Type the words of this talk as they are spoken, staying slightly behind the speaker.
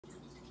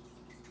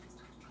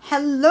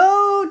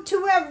Hello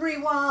to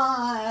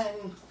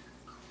everyone.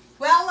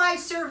 Well, I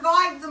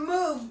survived the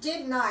move,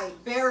 didn't I?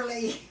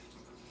 Barely.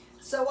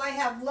 So I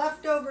have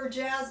leftover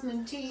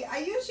jasmine tea. I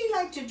usually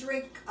like to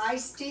drink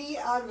iced tea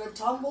out of a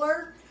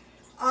tumbler.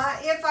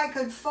 If I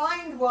could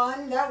find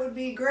one, that would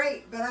be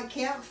great, but I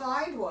can't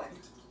find one.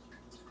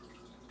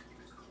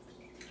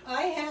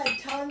 I had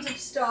tons of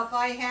stuff.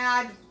 I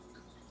had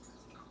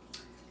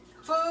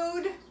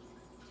food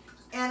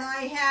and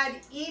I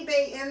had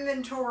eBay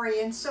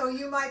inventory, and so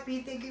you might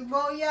be thinking,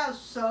 well, yeah,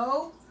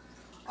 so?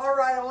 All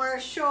right, I want to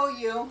show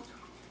you.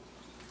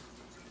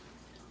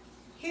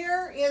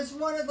 Here is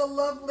one of the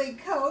lovely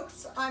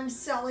coats I'm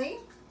selling.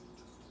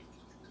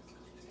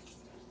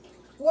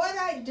 What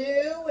I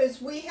do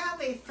is we have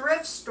a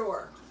thrift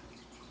store,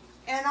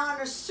 and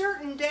on a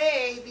certain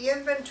day, the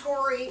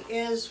inventory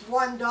is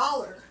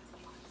 $1.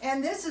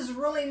 And this is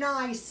really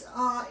nice.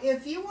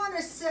 If you want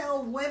to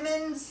sell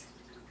women's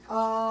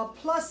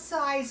plus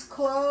size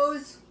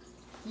clothes,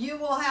 you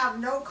will have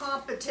no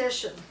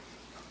competition.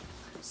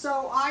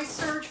 So I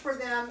search for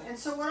them, and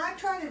so what I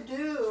try to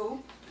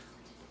do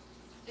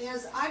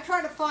is I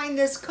try to find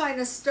this kind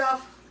of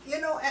stuff.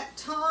 You know, at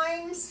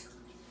times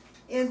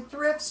in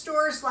thrift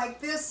stores like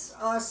this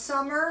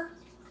summer,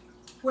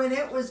 when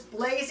it was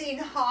blazing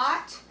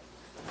hot,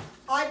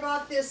 I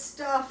bought this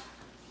stuff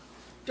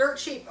dirt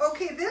cheap.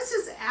 Okay, this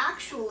is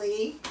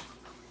actually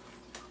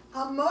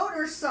a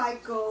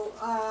motorcycle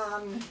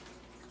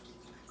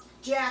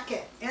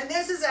jacket, and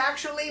this is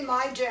actually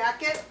my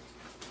jacket.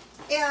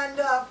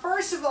 And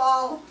first of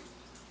all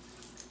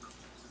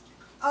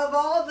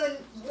the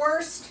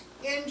worst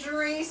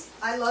injuries,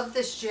 I love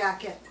this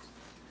jacket.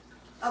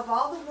 Of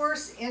all the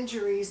worst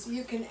injuries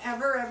you can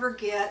ever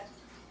get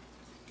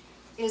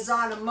is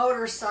on a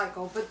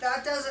motorcycle, but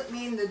that doesn't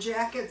mean the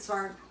jackets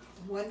aren't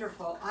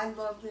wonderful. I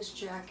love this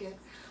jacket.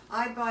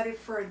 I bought it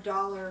for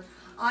 $1.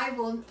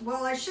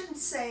 Well, I shouldn't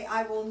say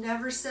I will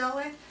never sell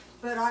it,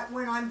 but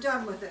when I'm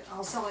done with it,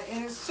 I'll sell it.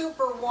 And it's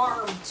super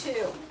warm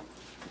too.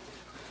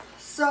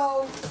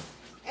 So,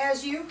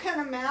 as you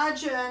can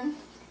imagine,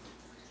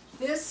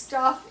 this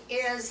stuff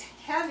is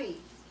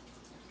heavy.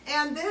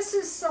 And this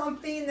is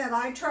something that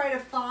I try to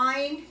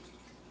find,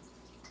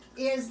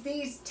 is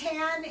these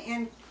tan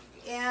and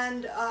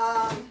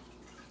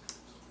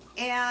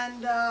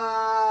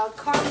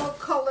caramel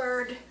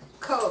colored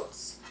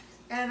coats,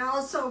 and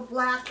also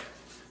black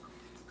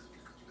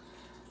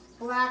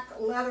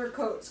leather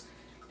coats.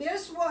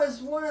 This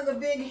was one of the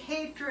big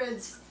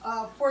hatreds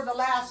for the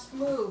last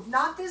move.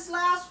 Not this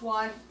last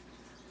one.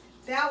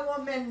 That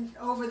woman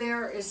over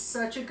there is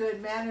such a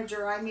good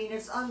manager. I mean,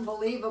 it's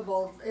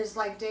unbelievable. It's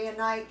like day and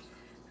night.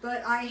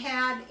 But I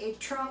had a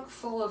trunk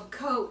full of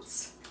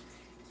coats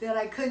that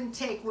I couldn't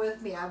take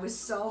with me. I was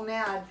so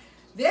mad.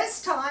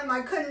 This time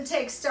I couldn't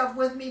take stuff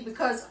with me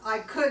because I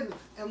couldn't.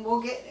 And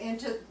we'll get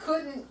into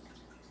couldn't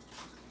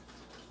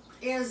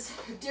is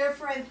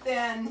different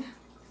than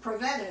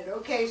prevented.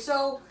 Okay,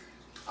 so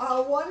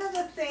one of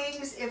the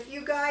things, if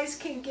you guys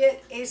can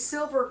get a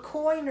silver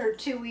coin or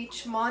two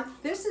each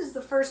month, this is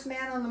the First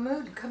Man on the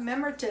Moon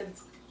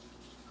commemorative.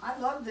 I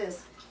love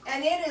this.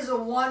 And it is a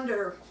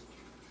wonder.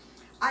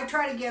 I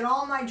try to get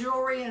all my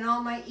jewelry and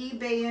all my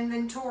eBay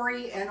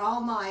inventory and all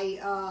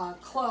my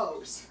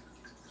clothes.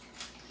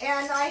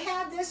 And I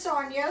had this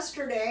on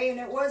yesterday, and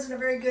it wasn't a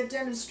very good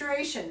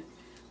demonstration.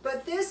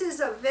 But this is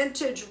a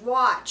vintage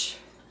watch.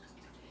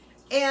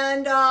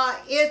 And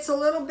it's a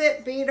little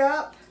bit beat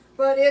up,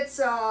 but it's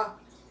a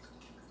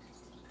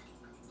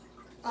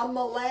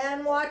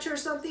Milan watch or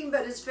something,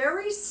 but it's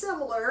very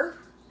similar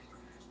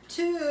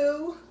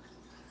to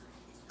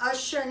a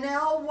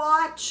Chanel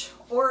watch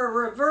or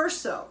a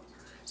Reverso.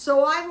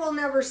 So I will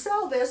never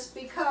sell this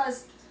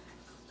because,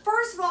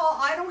 first of all,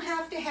 I don't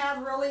have to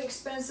have really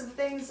expensive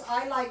things.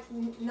 I like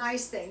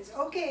nice things.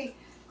 Okay,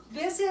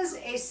 this is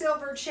a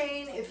silver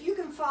chain. If you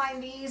can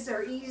find these,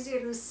 they're easier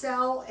to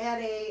sell at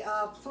a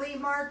flea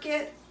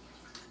market.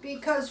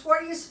 Because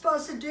what are you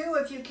supposed to do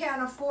if you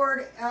can't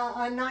afford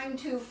a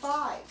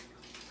 925?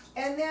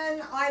 And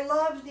then I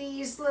love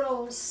these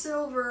little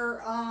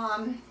silver,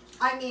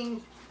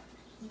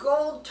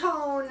 gold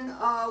tone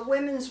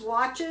women's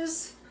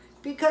watches,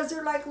 because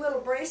they're like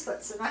little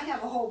bracelets, and I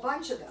have a whole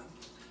bunch of them.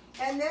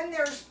 And then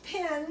there's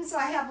pins.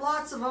 I have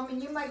lots of them,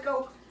 and you might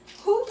go,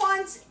 who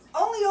wants,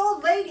 only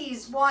old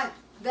ladies want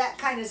that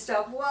kind of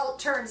stuff. Well, it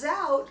turns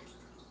out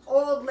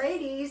old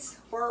ladies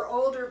or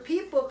older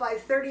people buy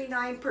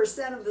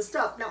 39% of the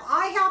stuff. Now,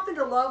 I happen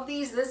to love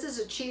these. This is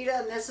a cheetah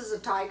and this is a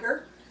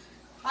tiger.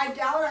 I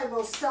doubt I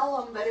will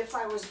sell them, but if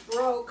I was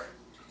broke,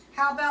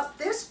 how about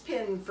this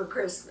pin for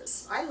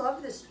Christmas? I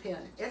love this pin.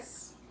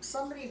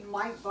 Somebody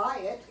might buy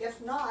it.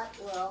 If not,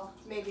 well,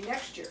 maybe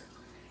next year.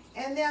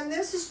 And then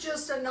this is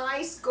just a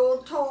nice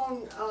gold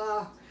tone.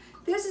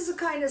 This is the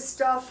kind of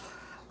stuff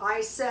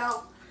I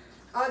sell.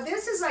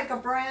 This is like a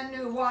brand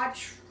new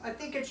watch. I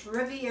think it's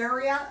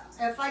Riviera.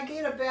 If I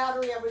get a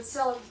battery, I would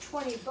sell it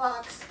for 20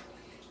 bucks.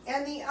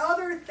 And the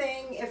other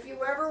thing, if you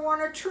ever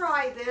want to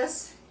try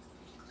this,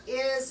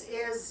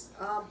 is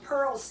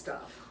pearl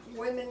stuff.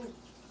 Women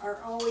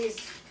are always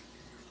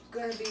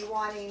going to be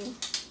wanting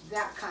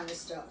that kind of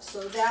stuff.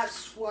 So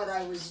that's what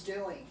I was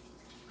doing.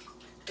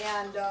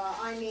 And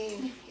I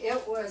mean,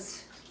 it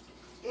was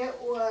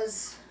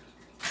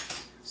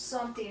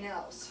something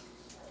else.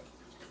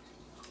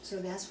 So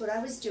that's what I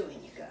was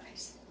doing, you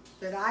guys.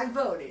 But I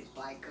voted,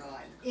 by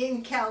God,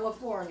 in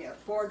California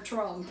for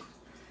Trump.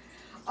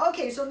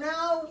 Okay, so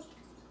now,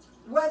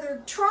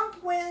 whether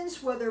Trump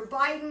wins, whether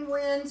Biden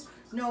wins,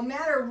 no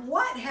matter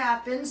what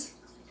happens,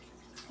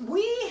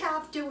 we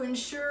have to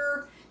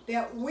ensure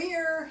that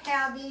we're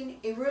having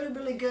a really,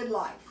 really good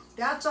life.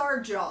 That's our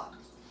job.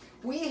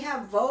 We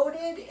have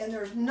voted, and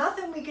there's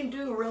nothing we can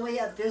do really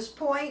at this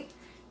point.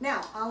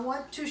 Now, I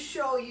want to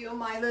show you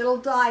my little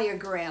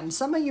diagram.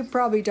 Some of you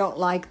probably don't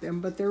like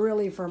them, but they're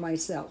really for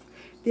myself.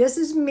 This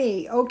is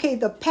me. Okay,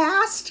 the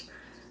past,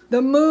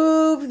 the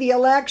move, the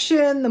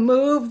election, the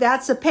move,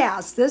 that's a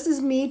past. This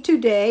is me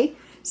today.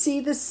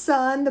 See the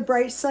sun, the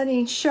bright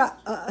sunny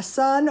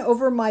sun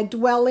over my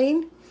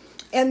dwelling.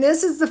 And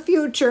this is the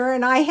future,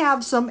 and I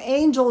have some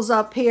angels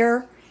up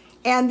here.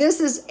 And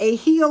this is a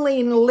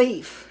healing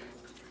leaf.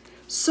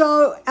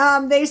 So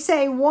they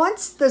say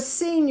once the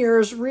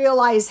seniors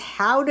realize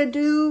how to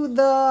do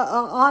the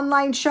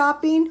online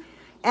shopping,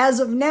 as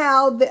of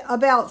now,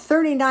 about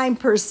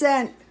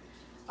 39%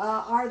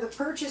 are the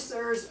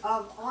purchasers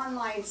of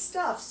online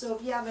stuff. So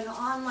if you have an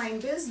online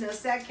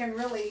business, that can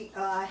really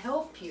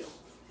help you.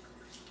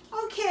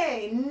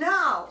 Okay,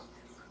 now,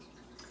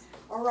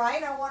 all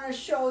right, I want to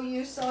show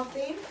you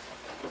something.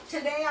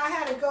 Today I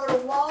had to go to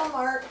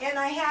Walmart and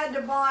I had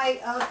to buy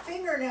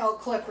fingernail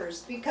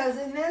clippers because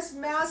in this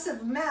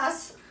massive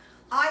mess,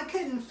 I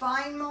couldn't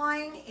find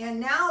mine. And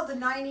now the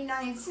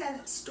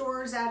 99-cent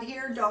stores out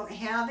here don't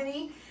have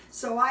any.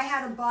 So I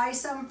had to buy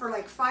some for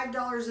like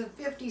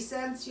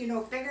 $5.50, you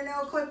know,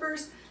 fingernail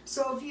clippers.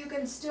 So if you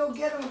can still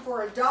get them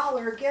for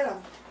 $1, get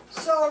them.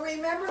 So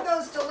remember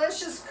those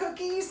delicious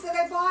cookies that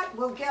I bought?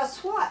 Well,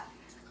 guess what?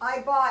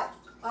 I bought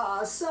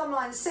some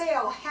on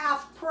sale,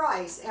 half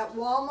price at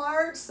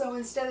Walmart. So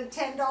instead of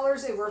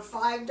 $10, they were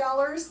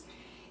 $5.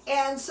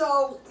 And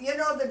so, you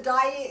know, the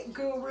diet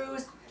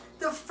gurus,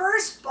 the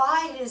first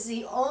bite is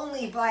the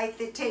only bite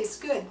that tastes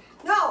good.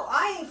 No,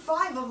 I ate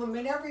 5 of them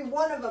and every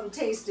one of them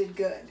tasted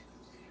good.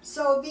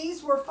 So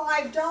these were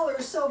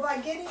 $5. So by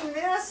getting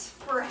this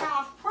for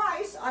half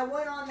price, I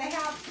went on the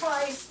half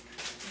price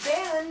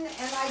then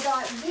and I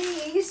got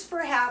these for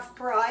half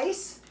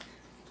price.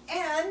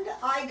 And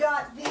I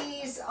got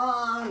these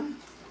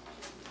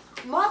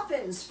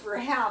muffins for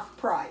half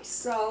price.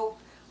 So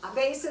I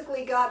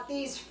basically got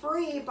these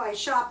free by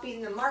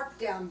shopping the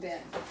markdown bin.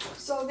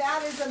 So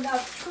that is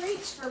enough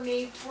treats for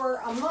me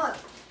for a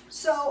month.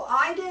 So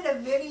I did a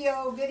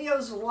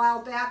videos a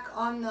while back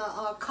on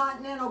the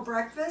continental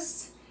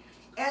breakfast.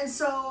 And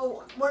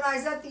so when I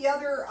was at the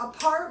other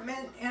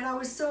apartment and I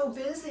was so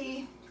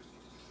busy,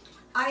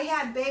 I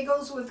had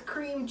bagels with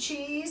cream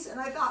cheese, and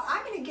I thought,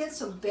 I'm going to get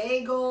some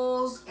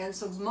bagels and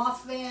some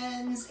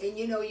muffins, and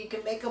you know, you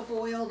can make a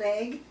boiled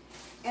egg.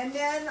 And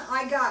then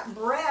I got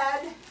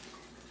bread,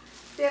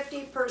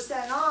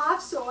 50%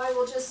 off, so I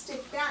will just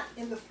stick that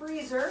in the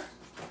freezer.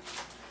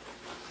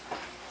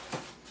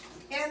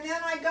 And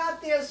then I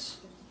got this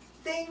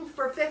thing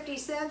for 50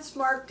 cents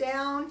marked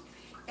down,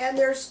 and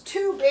there's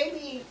 2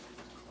 baby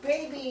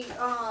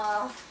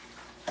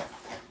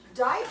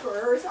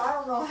diapers. I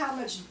don't know how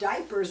much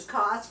diapers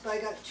cost, but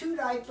I got 2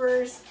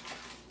 diapers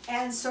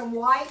and some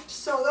wipes.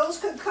 So those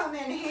could come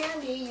in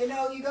handy. You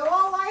know, you go,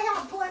 oh, I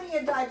have plenty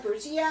of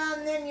diapers. Yeah,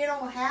 and then you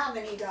don't have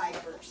any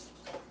diapers.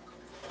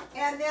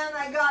 And then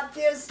I got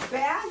this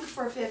bag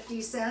for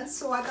 50 cents.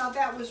 So I thought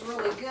that was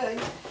really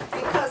good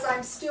because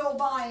I'm still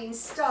buying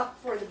stuff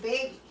for the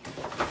baby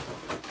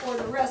for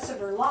the rest of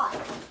her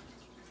life.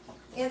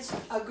 It's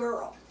a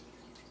girl.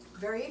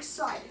 Very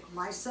excited.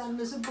 My son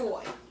was a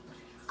boy.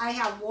 I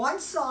have 1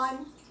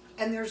 son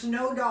and there's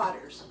no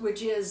daughters,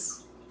 which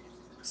is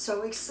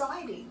so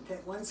exciting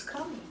that one's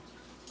coming.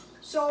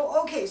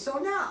 So, okay, so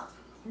now.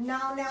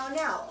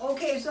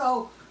 Okay,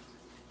 so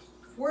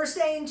we're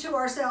saying to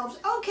ourselves,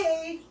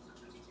 okay,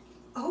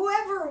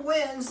 whoever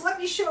wins, let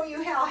me show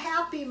you how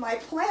happy my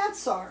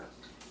plants are.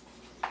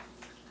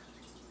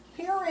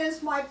 Here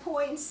is my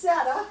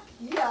poinsettia,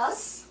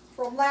 yes,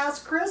 from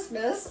last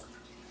Christmas.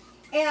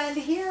 And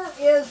here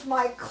is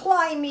my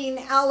climbing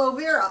aloe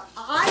vera.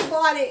 I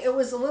bought it, it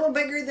was a little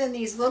bigger than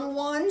these little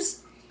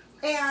ones.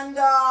 And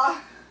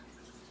I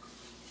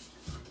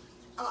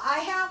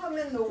have them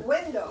in the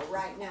window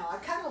right now. I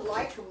kind of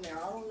like them there.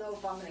 I don't know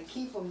if I'm going to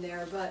keep them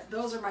there, but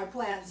those are my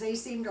plants. They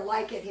seem to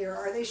like it here.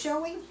 Are they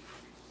showing?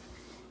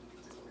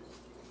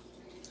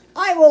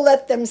 I will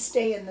let them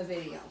stay in the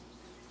video.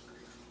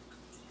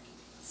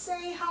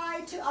 Say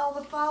hi to all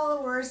the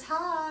followers.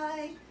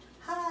 Hi,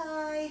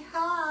 hi,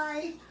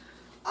 hi.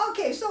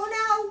 Okay, so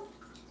now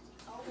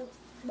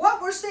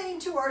what we're saying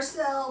to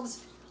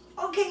ourselves,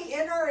 okay,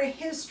 in our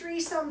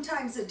history,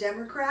 sometimes the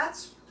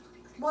Democrats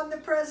won the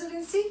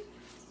presidency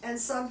and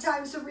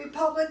sometimes the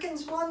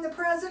Republicans won the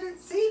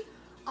presidency.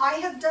 I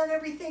have done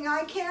everything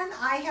I can.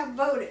 I have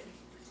voted.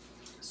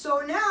 So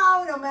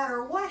now, no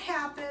matter what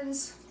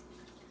happens,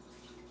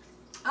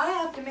 I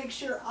have to make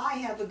sure I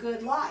have a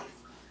good life.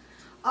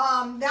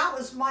 That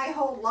was my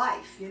whole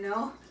life, you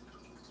know.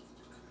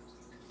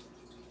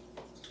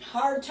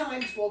 Hard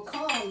times will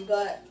come,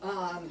 but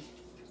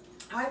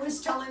I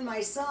was telling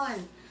my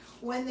son,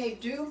 when they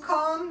do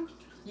come,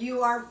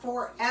 you are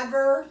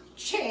forever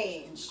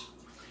changed.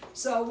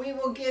 So we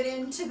will get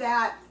into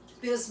that,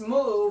 this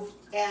move,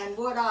 and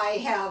what I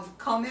have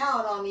come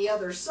out on the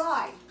other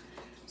side.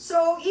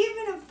 So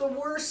even if the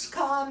worst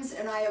comes,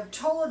 and I have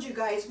told you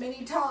guys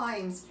many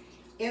times,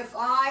 if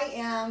I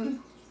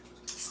am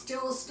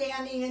still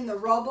standing in the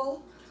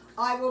rubble,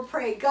 I will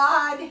pray,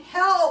 God,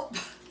 help.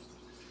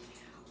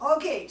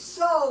 Okay,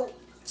 so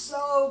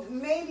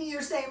maybe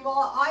you're saying,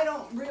 well, I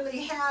don't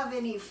really have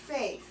any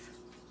faith.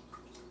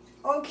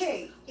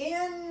 Okay,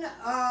 in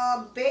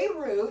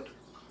Beirut,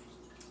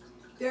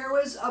 there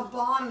was a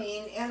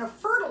bombing and a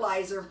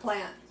fertilizer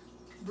plant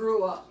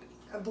blew up,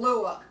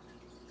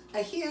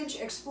 a huge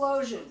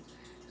explosion.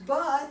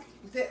 But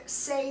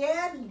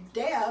Sayed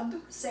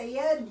Deb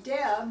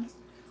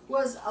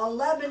was a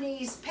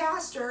Lebanese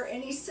pastor,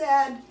 and he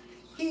said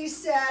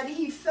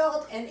he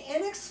felt an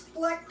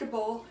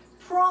inexplicable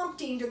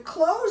prompting to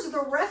close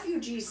the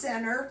refugee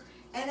center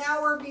an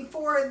hour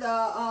before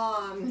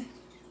the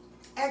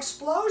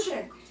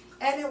explosion.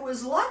 And it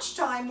was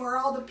lunchtime where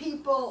all the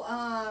people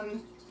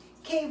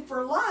came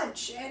for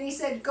lunch, and he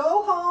said,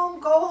 go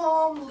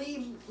home,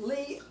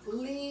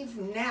 leave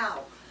now.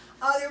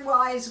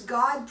 Otherwise,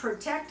 God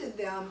protected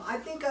them. I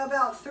think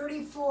about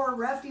 34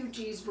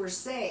 refugees were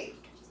saved.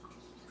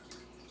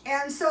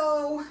 And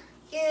so,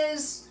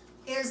 is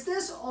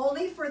this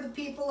only for the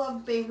people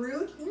of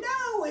Beirut?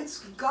 No, it's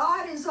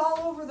God is all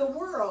over the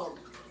world.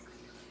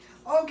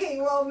 Okay,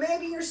 well,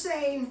 maybe you're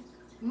saying,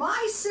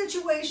 my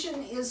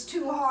situation is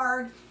too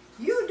hard.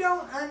 You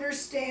don't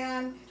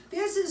understand.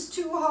 This is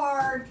too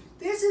hard.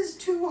 This is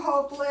too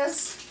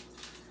hopeless.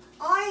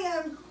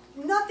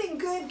 Nothing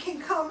good can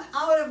come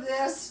out of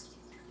this.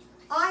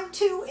 I'm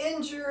too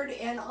injured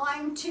and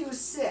I'm too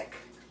sick.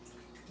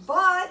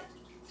 But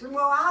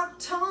throughout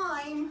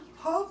time,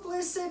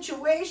 hopeless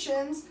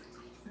situations,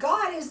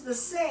 God is the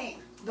same.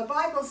 The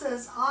Bible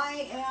says,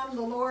 I am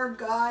the Lord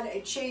God, I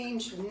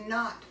change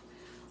not.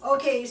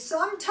 Okay,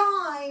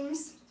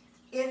 sometimes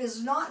it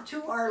is not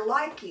to our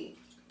liking,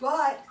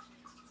 but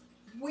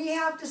we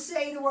have to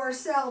say to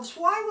ourselves,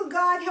 why would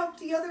God help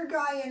the other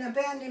guy and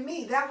abandon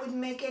me? That wouldn't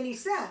make any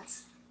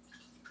sense.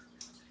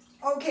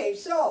 Okay,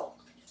 so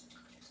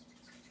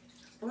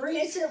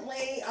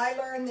recently I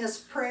learned this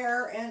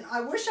prayer, and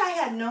I wish I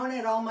had known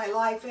it all my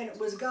life, and it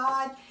was,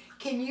 God,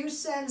 can you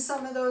send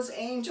some of those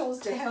angels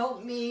to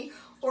help me?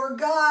 Or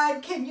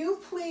God, can you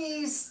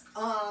please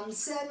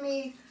send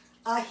me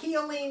a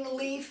healing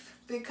leaf?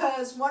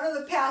 Because one of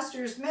the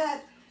pastors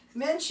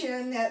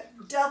mentioned that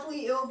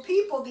deathly ill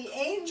people, the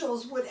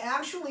angels would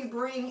actually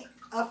bring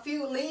a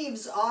few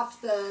leaves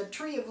off the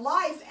tree of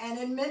life and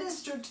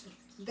administer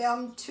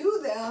them to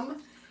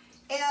them,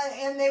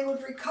 and they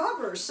would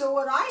recover. So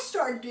what I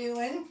started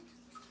doing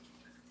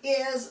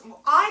is,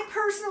 I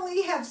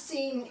personally have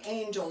seen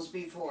angels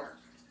before,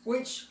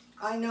 which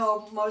I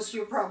know most of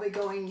you are probably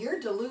going, you're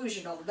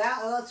delusional.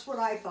 That's what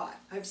I thought.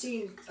 I've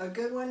seen a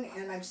good one,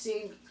 and I've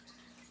seen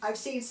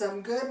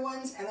some good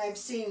ones, and I've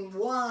seen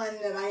one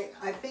that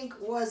I think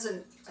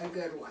wasn't a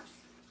good one.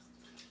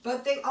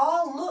 But they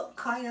all look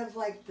kind of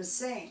like the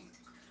same.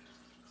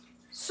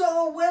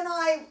 So when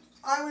I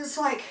was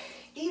like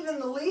even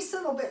the least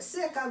little bit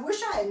sick, I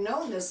wish I had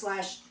known this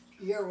last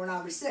year when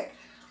I was sick.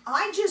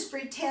 I just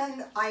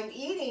pretend I'm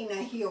eating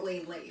a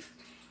healing leaf.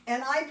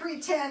 And I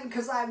pretend,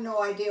 because I have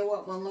no idea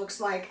what one looks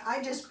like,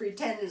 I just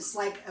pretend it's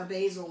like a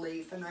basil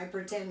leaf, and I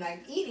pretend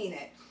I'm eating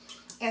it.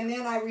 And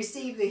then I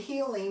receive the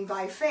healing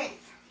by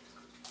faith.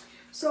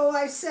 So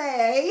I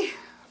say,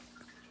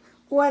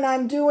 when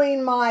I'm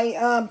doing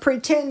my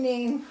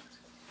pretending,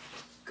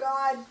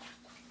 God,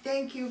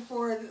 thank you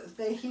for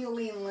the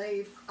healing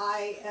leaf.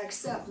 I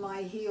accept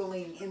my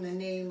healing in the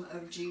name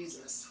of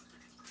Jesus.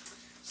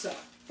 So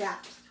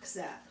that's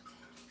that.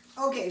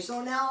 Okay,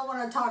 so now I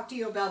want to talk to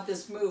you about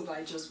this move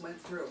I just went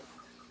through.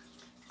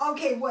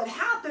 Okay, what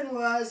happened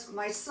was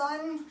my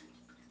son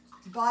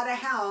bought a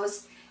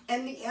house,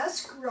 and the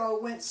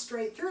escrow went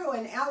straight through.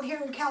 And out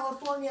here in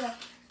California,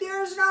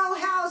 there's no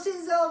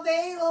houses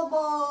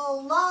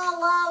available, la,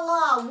 la,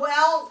 la.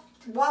 Well,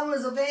 one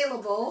was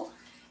available,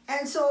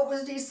 and so it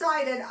was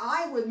decided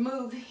I would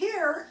move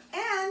here,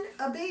 and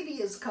a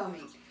baby is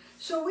coming.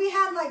 So we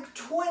had like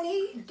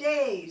 20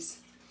 days.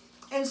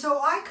 And so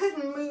I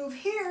couldn't move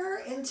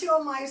here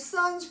until my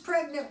son's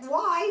pregnant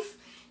wife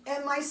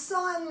and my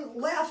son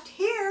left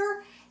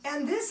here,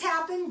 and this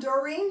happened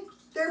during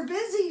their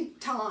busy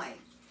time.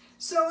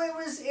 So it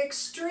was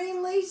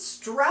extremely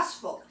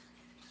stressful.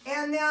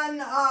 And then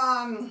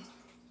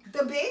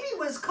the baby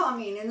was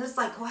coming, and it's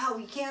like, wow,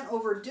 we can't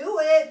overdo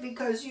it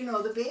because, you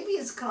know, the baby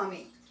is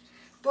coming.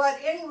 But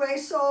anyway,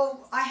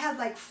 so I had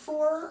like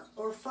 4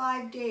 or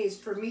 5 days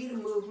for me to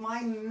move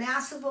my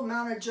massive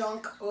amount of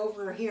junk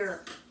over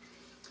here.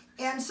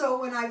 And so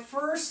when I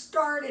first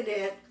started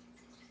it,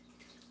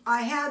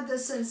 I had the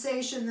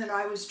sensation that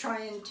I was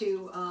trying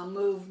to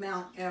move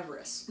Mount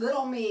Everest,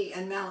 little me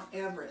and Mount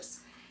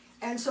Everest.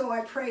 And so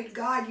I prayed,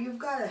 God, you've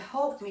got to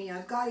help me.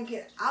 I've got to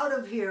get out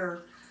of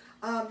here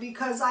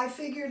because I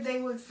figured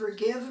they would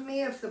forgive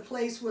me if the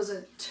place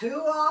wasn't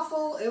too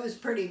awful. It was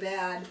pretty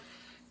bad.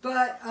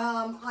 But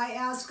I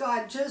asked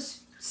God,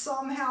 just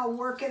somehow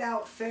work it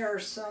out fair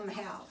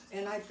somehow.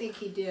 And I think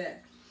he did.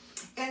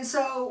 And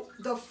so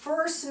the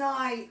first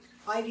night,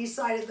 I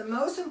decided the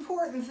most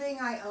important thing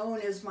I own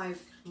is my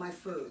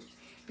food,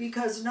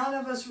 because none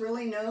of us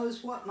really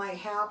knows what might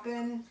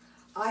happen.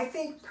 I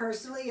think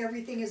personally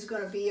everything is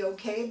going to be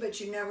okay, but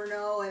you never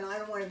know, and I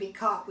don't want to be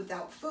caught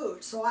without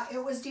food. So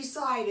it was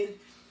decided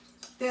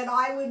that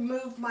I would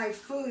move my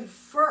food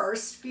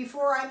first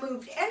before I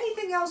moved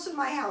anything else in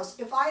my house.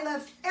 If I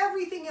left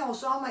everything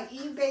else, all my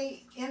eBay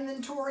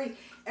inventory,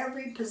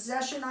 every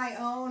possession I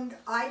owned,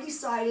 I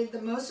decided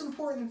the most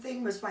important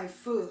thing was my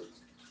food.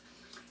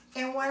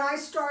 And when I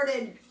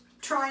started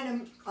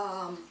trying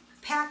to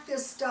pack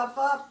this stuff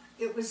up,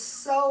 it was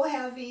so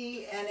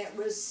heavy and it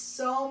was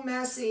so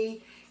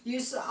messy.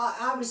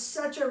 I was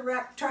such a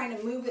wreck trying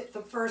to move it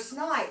the first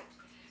night.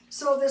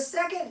 So the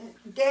second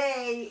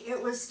day,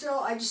 it was still,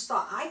 I just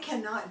thought, I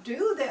cannot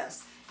do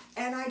this.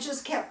 And I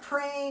just kept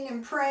praying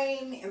and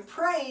praying and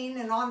praying.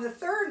 And on the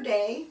third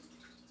day,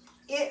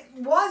 it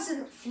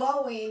wasn't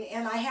flowing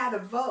and I had to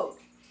vote.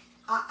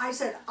 I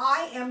said,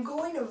 I am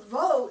going to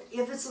vote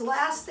if it's the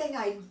last thing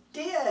I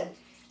did.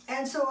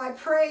 And so I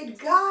prayed,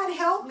 God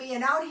help me.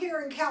 And out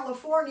here in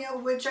California,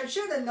 which I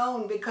should have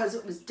known because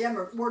it was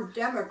we're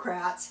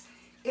Democrats,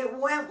 it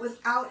went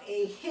without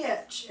a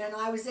hitch and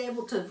I was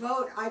able to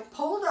vote. I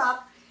pulled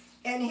up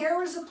and here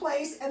was a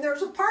place, and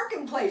there's a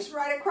parking place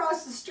right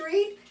across the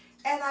street.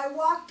 And I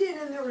walked in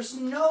and there was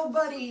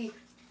nobody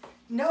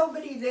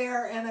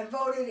there, and I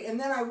voted. And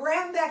then I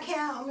ran back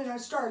home and I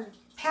started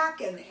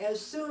packing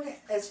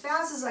as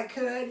fast as I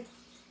could.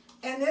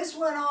 And this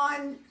went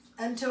on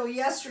until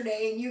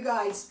yesterday, and you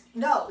guys,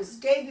 no, it was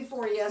the day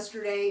before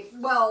yesterday.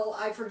 Well,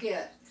 I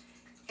forget.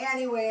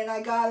 Anyway, and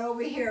I got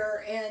over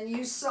here and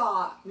you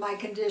saw my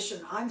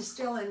condition. I'm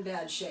still in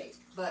bad shape,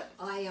 but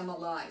I am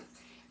alive.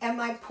 And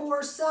my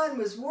poor son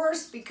was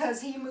worse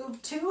because he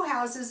moved 2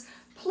 houses.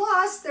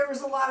 Plus, there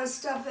was a lot of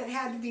stuff that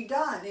had to be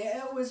done.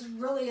 It was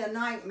really a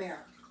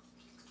nightmare.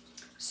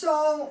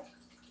 So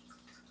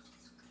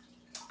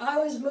I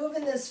was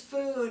moving this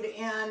food,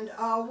 and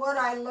what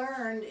I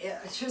learned,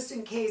 just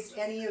in case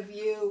any of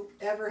you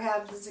ever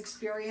have this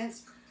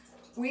experience,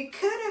 we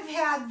could have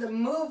had the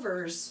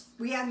movers.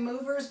 We had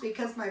movers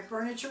because my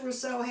furniture was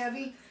so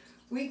heavy.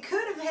 We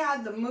could have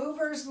had the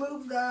movers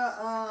move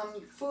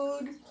the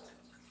food,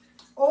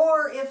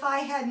 or if I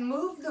had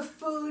moved the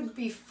food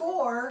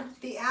before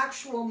the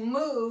actual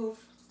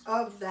move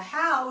of the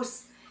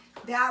house,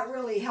 that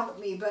really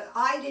helped me. But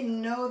I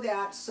didn't know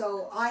that,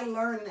 so I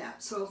learned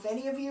that. So if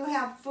any of you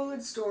have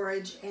food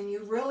storage and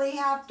you really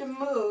have to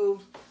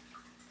move,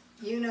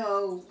 you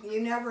know, you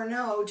never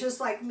know.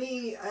 Just like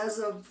me, as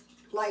of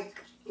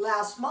like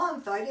last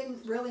month, I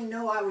didn't really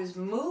know I was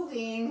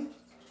moving.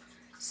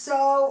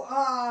 So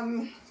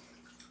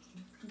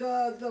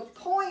the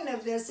point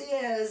of this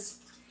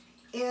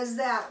is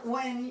that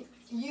when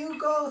you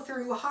go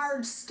through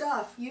hard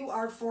stuff, you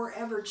are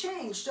forever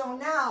changed. So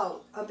now,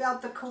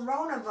 about the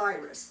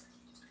coronavirus.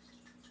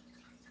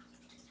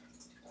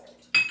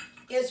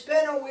 It's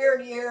been a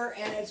weird year,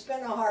 and it's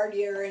been a hard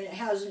year, and it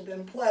hasn't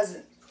been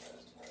pleasant.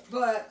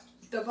 But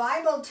the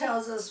Bible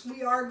tells us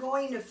we are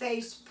going to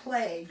face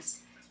plagues.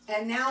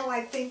 And now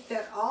I think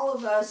that all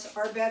of us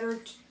are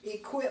better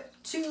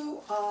equipped to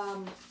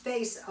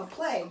face a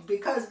plague.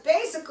 Because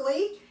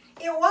basically,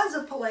 it was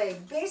a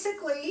plague.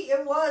 Basically,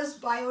 it was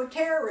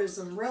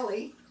bioterrorism,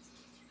 really.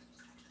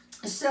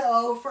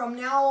 So from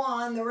now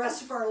on, the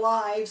rest of our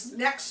lives,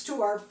 next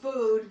to our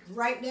food,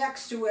 right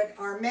next to it,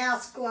 are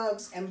masks,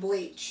 gloves, and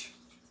bleach.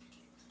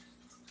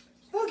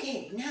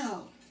 Okay,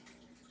 now,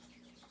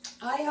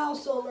 I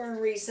also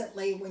learned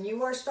recently, when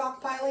you are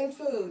stockpiling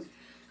food,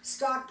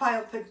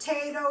 stockpile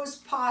potatoes,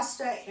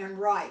 pasta, and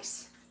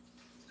rice.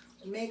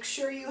 Make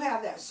sure you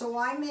have that. So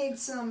I made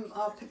some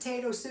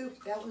potato soup.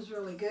 That was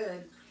really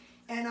good.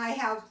 And I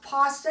have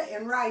pasta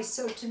and rice.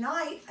 So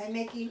tonight I'm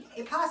making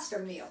a pasta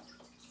meal.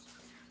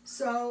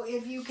 So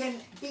if you can,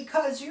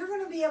 because you're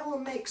going to be able to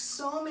make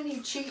so many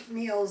cheap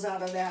meals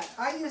out of that.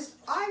 I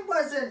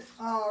wasn't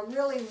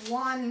really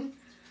one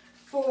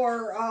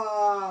for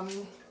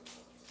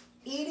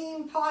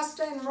eating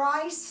pasta and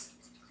rice.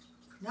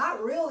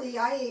 Not really.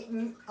 I ate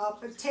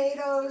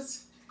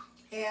potatoes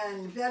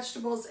and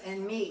vegetables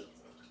and meat.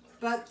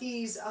 But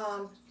these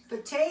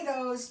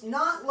potatoes,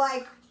 not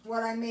like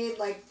what I made,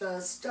 like the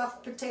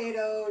stuffed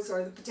potatoes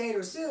or the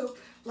potato soup,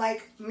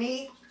 like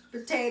meat,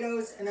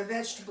 potatoes, and a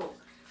vegetable.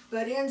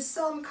 But in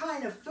some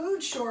kind of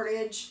food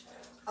shortage,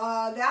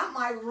 that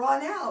might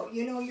run out.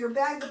 You know, your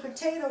bag of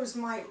potatoes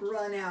might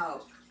run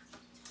out.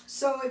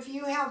 So if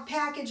you have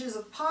packages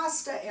of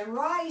pasta and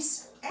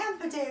rice and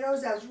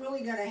potatoes, that's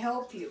really going to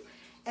help you.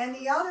 And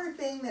the other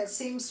thing that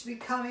seems to be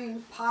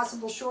coming,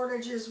 possible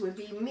shortages, would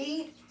be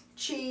meat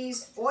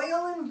cheese,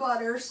 oil, and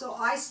butter. So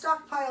I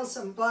stockpile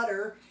some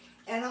butter,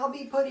 and I'll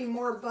be putting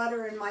more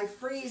butter in my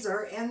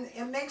freezer. And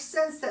it makes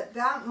sense that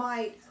that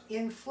might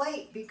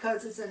inflate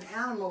because it's an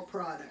animal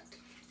product.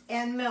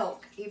 And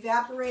milk.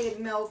 Evaporated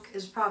milk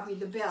is probably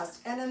the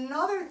best. And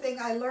another thing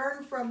I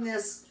learned from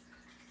this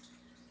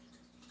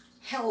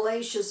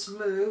hellacious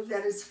move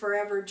that has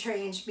forever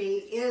changed me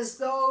is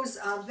those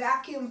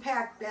vacuum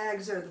packed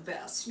bags are the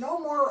best. No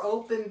more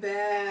open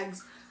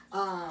bags,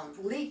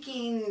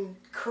 leaking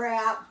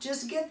crap.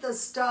 Just get the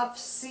stuff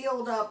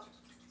sealed up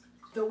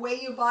the way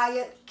you buy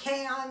it,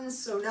 cans,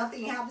 so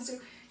nothing happens.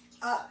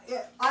 I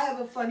have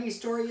a funny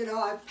story. You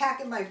know, I'm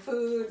packing my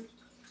food,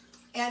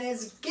 and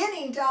it's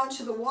getting down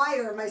to the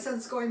wire, and my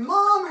son's going,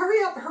 Mom,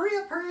 hurry up, hurry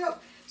up, hurry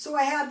up. So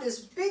I had this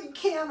big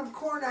can of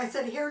corn. I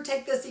said, here,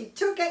 take this. He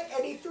took it,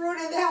 and he threw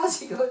it in the house.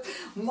 He goes,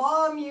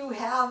 Mom, you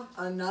have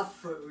enough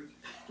food.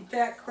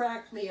 That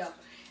cracked me up.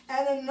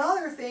 And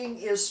another thing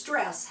is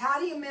stress. How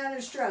do you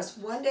manage stress?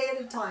 One day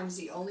at a time is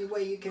the only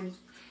way you can.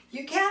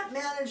 You can't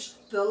manage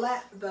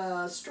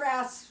the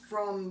stress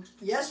from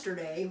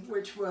yesterday,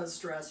 which was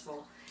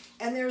stressful.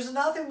 And there's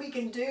nothing we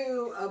can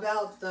do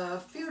about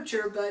the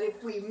future, but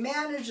if we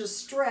manage the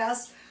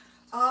stress,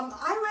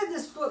 I read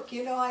this book,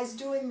 you know, I was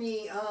doing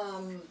the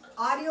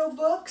audio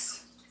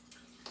books,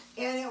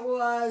 and it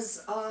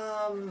was,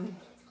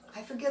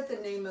 I forget the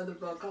name of the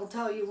book. I'll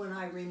tell you when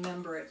I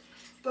remember it.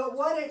 But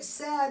what it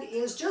said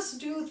is just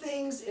do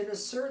things in a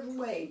certain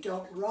way.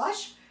 Don't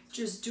rush,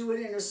 just do it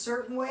in a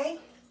certain way,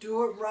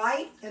 do it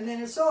right, and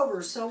then it's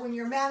over. So when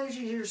you're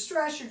managing your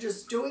stress, you're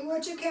just doing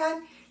what you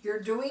can, you're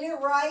doing it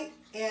right,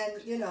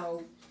 and, you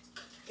know,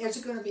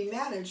 it's going to be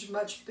managed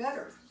much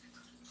better.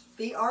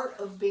 The art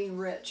of being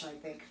rich, I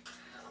think.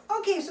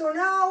 Okay, so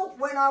now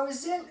when I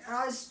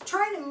was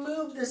trying to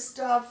move this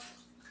stuff.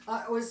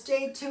 It was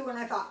day 2, and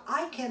I thought,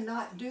 I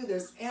cannot do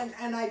this, and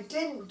I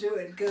didn't do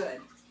it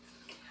good.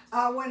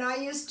 When I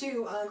used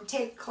to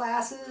take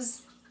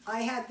classes,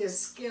 I had this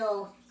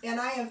skill, and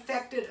I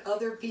infected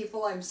other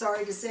people, I'm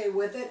sorry to say,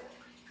 with it.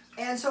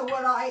 And so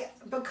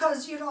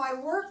because, you know, I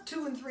worked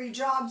 2 and 3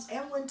 jobs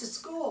and went to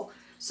school.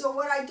 So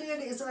what I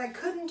did is if I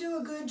couldn't do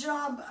a good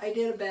job, I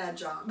did a bad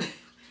job.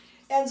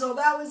 And so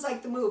that was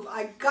like the move.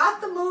 I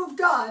got the move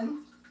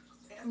done.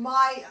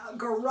 My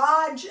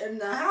garage and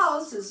the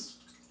house is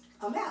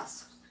a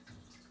mess.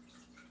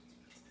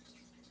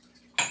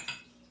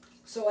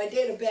 So I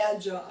did a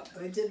bad job.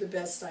 I did the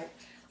best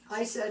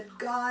I said,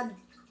 God,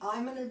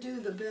 I'm going to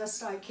do the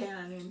best I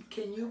can, and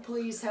can you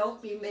please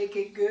help me make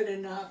it good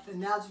enough?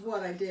 And that's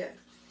what I did.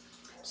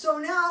 So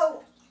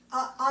now,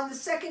 on the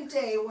second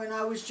day, when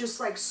I was just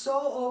like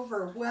so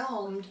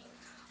overwhelmed,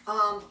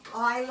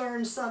 I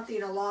learned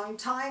something a long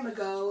time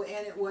ago,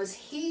 and it was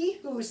he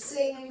who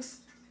sings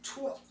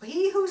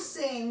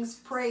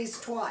prays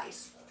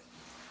twice.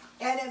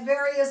 And at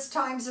various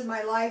times in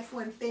my life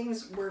when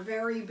things were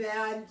very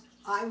bad,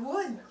 I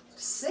would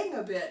sing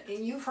a bit,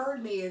 and you've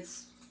heard me,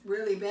 it's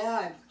really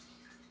bad,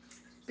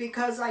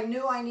 because I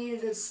knew I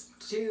needed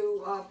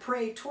to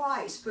pray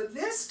twice. But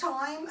this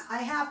time I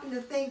happened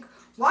to think,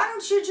 why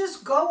don't you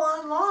just go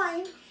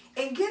online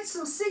and get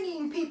some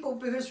singing people,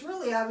 because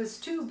really I was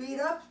too beat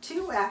up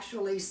to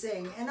actually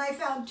sing. And I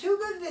found 2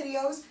 good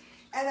videos,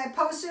 and I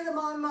posted them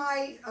on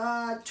my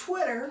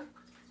Twitter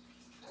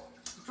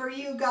for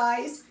you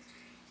guys.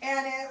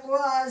 And it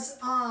was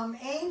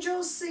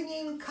angels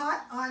singing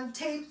caught on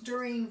tape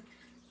during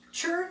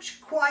church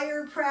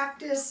choir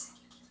practice.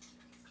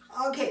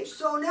 Okay,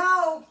 so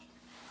now,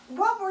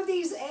 what were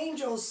these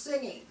angels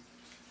singing?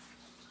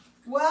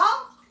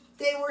 Well,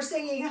 they were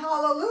singing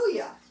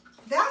hallelujah.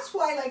 That's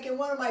why, like in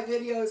one of my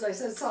videos, I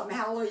said something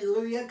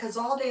hallelujah, because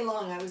all day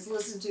long I was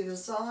listening to the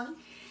song,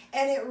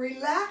 and it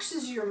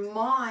relaxes your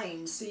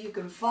mind so you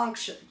can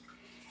function.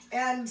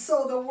 And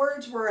so the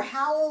words were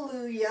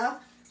hallelujah,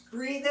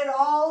 breathe it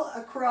all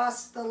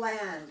across the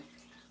land.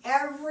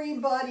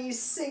 Everybody's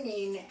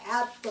singing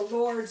at the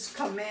Lord's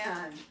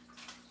command.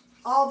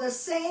 All the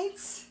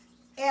saints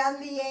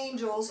and the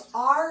angels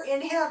are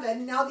in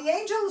heaven. Now the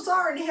angels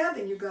are in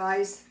heaven, you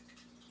guys,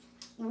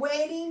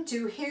 waiting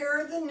to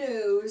hear the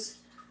news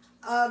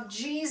of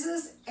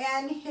Jesus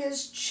and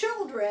his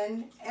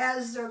children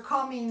as they're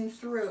coming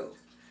through.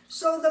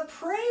 So the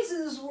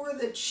praises were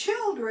the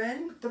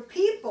children, the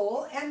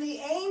people, and the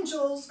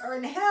angels are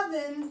in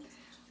heaven.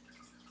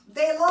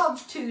 They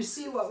love to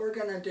see what we're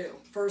going to do,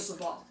 first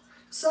of all.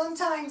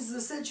 Sometimes the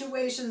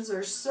situations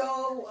are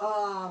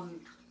so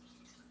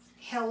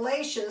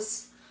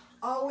hellacious,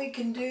 all we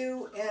can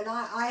do, and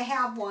I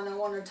have one I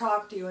want to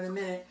talk to you in a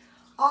minute,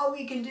 all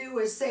we can do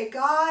is say,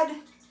 God,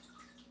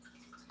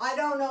 I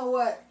don't know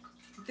what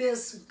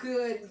this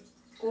good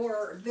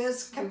or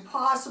this can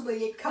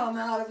possibly come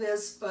out of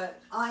this, but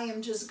I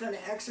am just going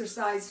to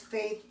exercise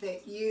faith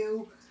that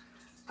you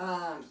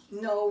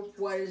know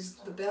what is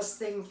the best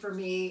thing for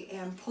me,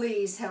 and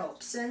please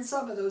help. Send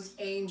some of those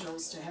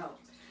angels to help.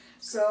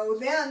 So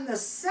then the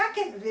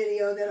second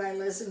video that I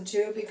listened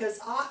to, because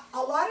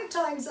a lot of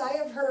times I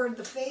have heard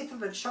the faith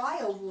of a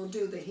child will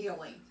do the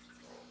healing.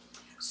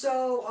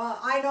 So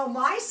I know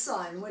my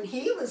son, when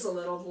he was a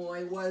little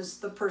boy, was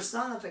the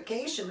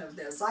personification of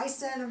this. I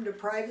sent him to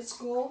private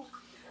school.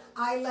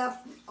 I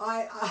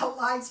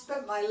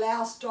spent my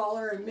last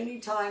dollar, and many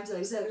times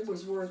I said it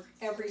was worth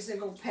every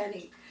single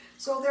penny.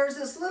 So there's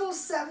this little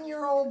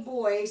 7-year-old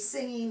boy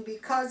singing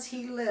 "Because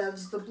He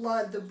Lives," the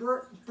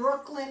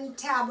Brooklyn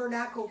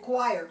Tabernacle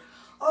Choir.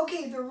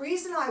 Okay, the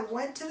reason I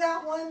went to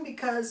that one,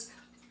 because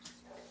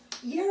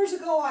years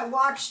ago I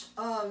watched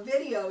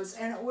videos,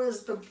 and it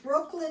was the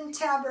Brooklyn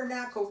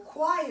Tabernacle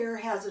Choir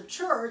has a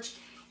church,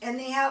 and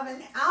they have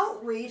an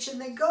outreach, and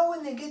they go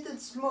and they get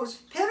the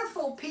most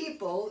pitiful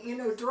people, you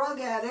know, drug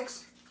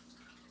addicts.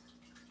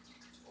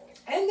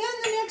 And then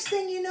the next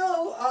thing you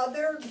know,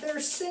 they're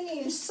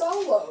singing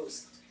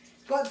solos.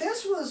 But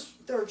this was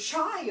their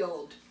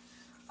child,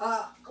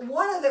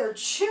 one of their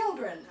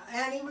children,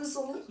 and he was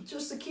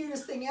just the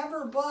cutest thing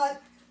ever,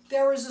 but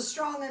there was a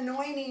strong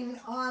anointing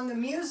on the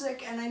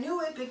music, and I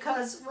knew it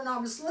because when I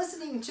was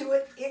listening to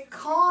it, it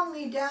calmed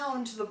me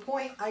down to the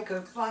point I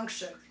could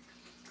function.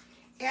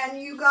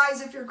 And you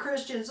guys, if you're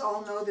Christians,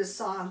 all know this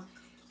song.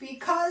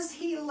 Because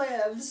He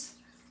lives,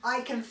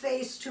 I can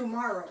face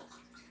tomorrow.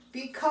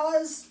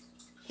 Because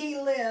He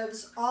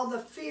lives, all the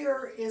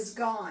fear is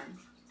gone.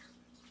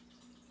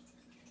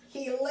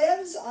 He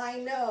lives, I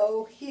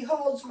know, He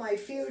holds my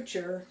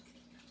future,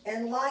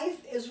 and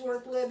life is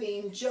worth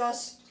living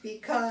just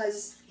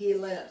because He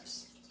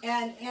lives.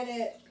 And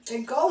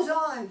it goes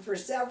on for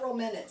several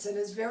minutes, and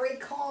it's very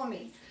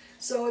calming.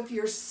 So if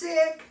you're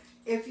sick,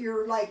 if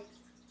you're like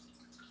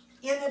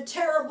in a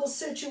terrible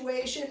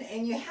situation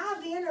and you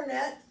have the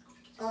internet,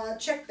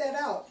 check that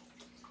out.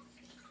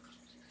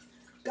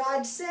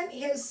 God sent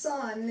His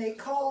Son, they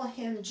call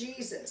Him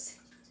Jesus.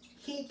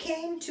 He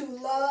came to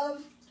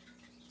love,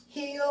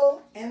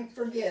 heal, and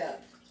forgive.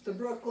 The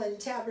Brooklyn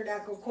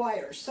Tabernacle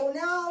Choir. So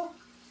now,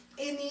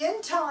 in the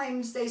end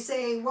times, they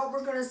say what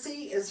we're going to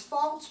see is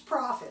false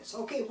prophets.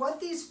 Okay, what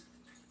these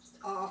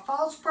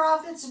false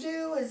prophets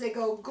do is they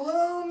go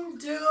gloom,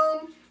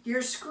 doom,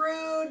 you're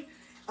screwed.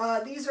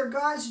 These are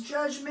God's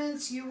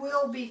judgments. You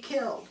will be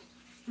killed.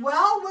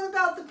 Well, what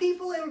about the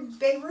people in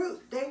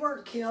Beirut? They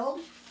weren't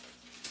killed.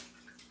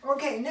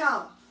 Okay,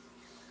 now,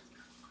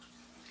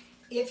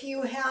 if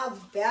you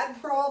have bad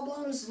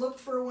problems, look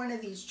for one of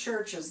these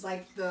churches,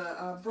 like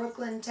the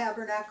Brooklyn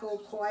Tabernacle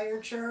Choir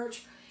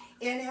Church.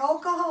 In El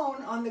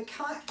Cajon, on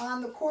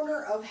the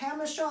corner of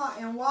Hamishaw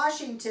and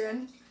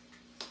Washington,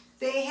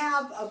 they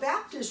have a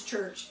Baptist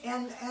church,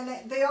 and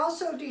they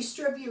also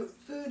distribute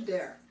food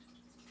there.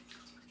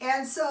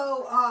 And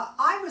so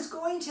I was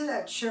going to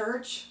that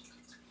church,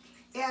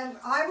 and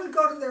I would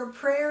go to their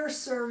prayer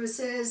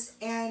services,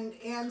 and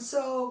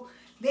so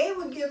they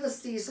would give us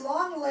these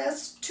long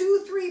lists,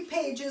 2-3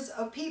 pages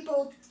of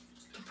people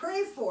to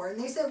pray for. And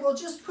they said, well,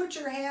 just put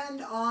your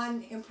hand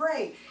on and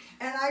pray.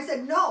 And I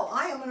said, no,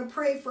 I am going to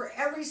pray for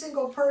every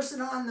single person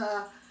on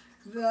the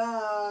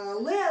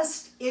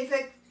list,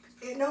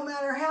 no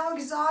matter how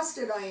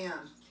exhausted I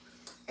am.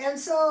 And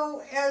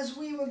so as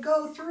we would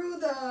go through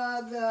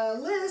the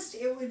list,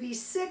 it would be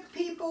sick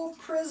people,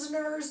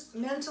 prisoners,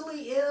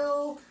 mentally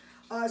ill,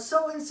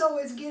 so-and-so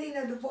is getting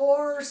a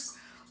divorce,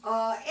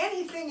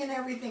 anything and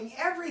everything,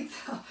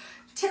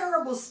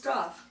 terrible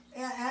stuff.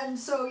 And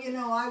so, you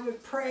know, I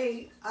would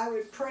pray,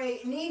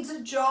 needs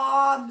a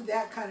job,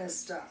 that kind of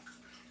stuff.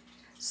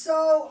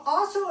 So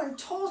also in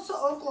Tulsa,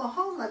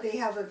 Oklahoma, they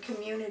have a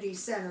community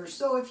center.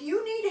 So if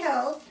you need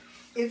help,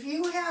 if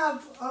you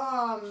have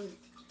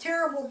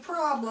terrible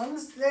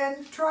problems,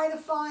 then try to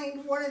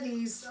find one of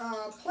these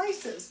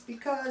places,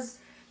 because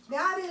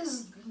that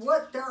is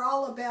what they're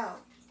all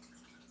about.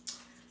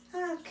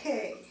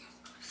 Okay,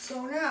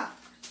 so now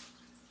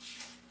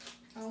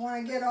I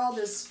want to get all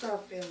this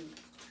stuff in.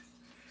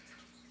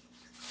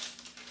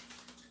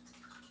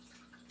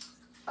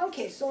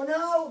 Okay, so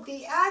now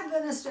the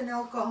Adventist in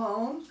El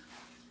Cajon,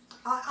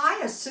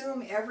 I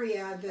assume every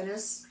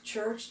Adventist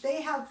church,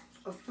 they have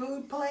a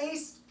food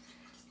place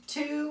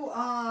 2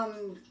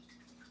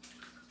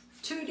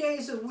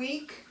 days a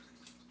week,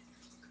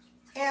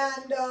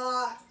 and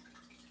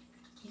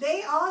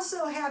they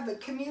also have a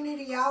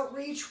community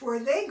outreach where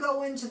they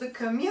go into the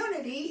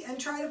community and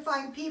try to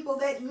find people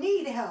that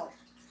need help.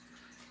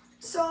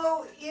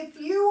 So if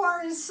you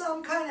are in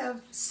some kind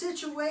of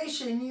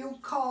situation, you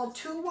call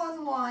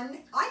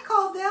 211. I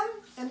called them,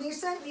 and they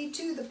sent me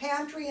to the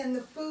pantry and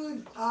the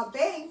food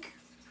bank.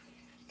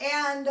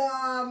 And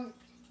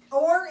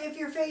or if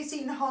you're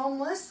facing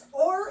homeless,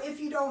 or if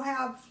you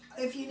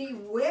need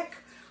WIC,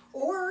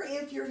 or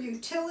if your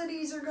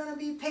utilities are going to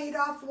be paid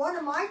off. One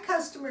of my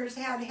customers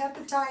had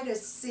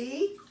hepatitis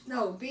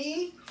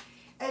B,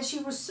 and she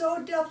was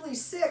so deathly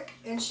sick,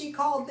 and she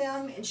called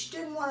them, and she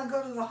didn't want to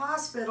go to the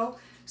hospital.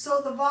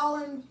 So the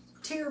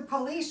volunteer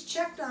police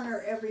checked on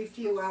her every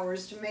few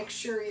hours to make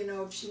sure, you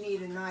know, if she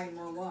needed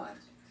 911.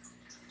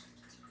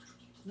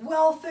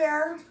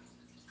 Welfare.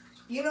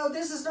 You know,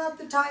 this is not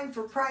the time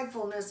for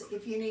pridefulness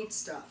if you need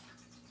stuff.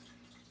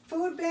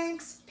 Food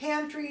banks,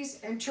 pantries,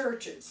 and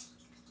churches.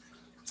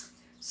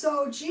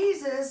 So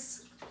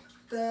Jesus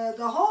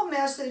the whole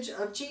message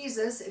of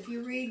Jesus, if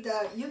you read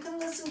you can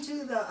listen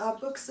to the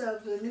books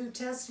of the New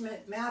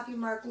Testament, Matthew,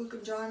 Mark, Luke,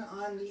 and John,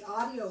 on the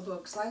audio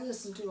books. I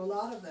listen to a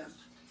lot of them.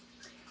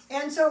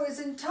 And so his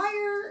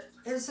entire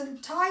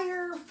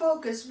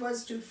focus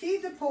was to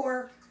feed the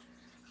poor,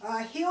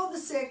 heal the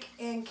sick,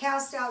 and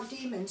cast out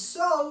demons.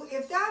 So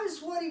if that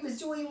is what he was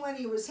doing when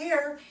he was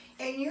here,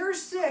 and you're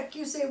sick,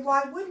 you say,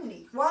 why wouldn't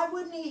he? Why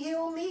wouldn't he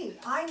heal me?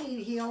 I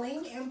need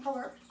healing, and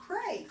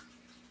pray.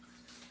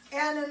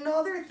 And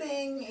another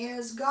thing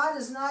is, God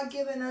has not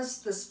given us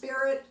the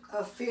spirit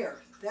of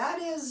fear.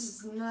 That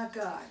is not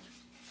God.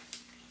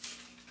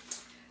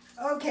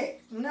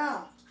 Okay,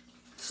 now,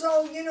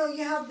 so, you know,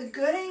 you have the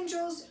good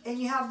angels and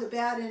you have the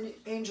bad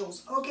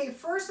angels. Okay,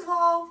 first of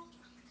all,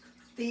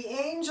 the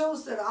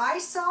angels that I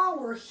saw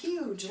were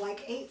huge,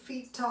 like 8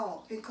 feet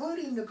tall,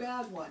 including the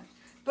bad one.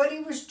 But he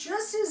was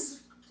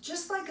just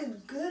like a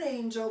good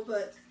angel,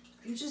 but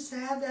he just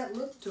had that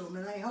look to him,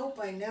 and I hope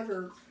I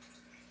never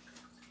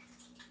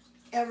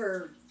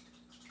ever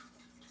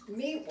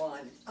meet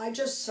one. I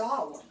just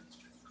saw one.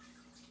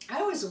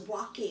 I was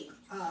walking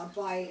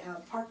by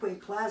Parkway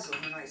Plaza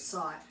when I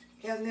saw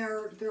it, and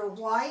they're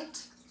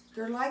white.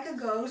 They're like a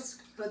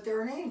ghost, but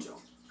they're an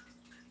angel.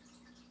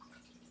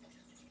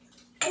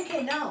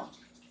 Okay,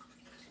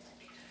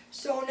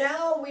 so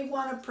now we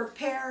want to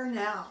prepare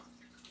now.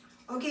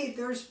 Okay,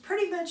 there's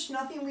pretty much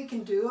nothing we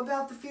can do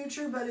about the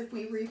future, but if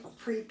we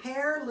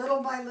prepare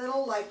little by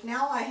little, like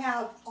now I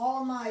have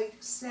all my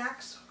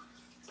snacks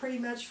pretty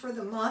much for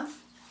the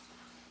month.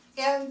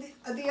 And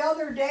the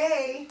other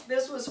day,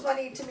 this was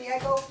funny to me, I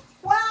go,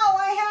 wow,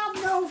 I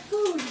have no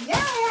food. Yeah,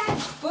 I had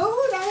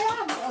food, I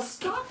have a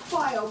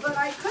stockpile, but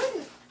I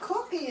couldn't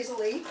cook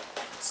easily.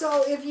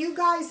 So if you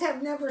guys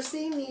have never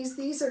seen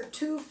these are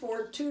 2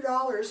 for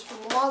 $2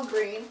 from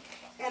Walgreens,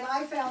 and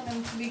I found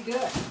them to be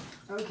good.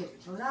 Okay,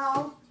 so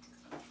now,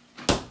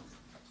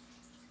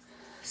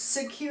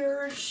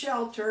 secure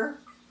shelter.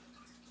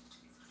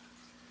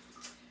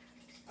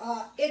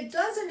 It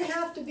doesn't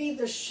have to be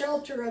the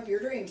shelter of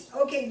your dreams.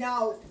 Okay,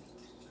 now,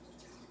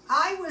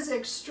 I was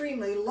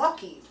extremely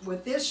lucky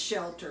with this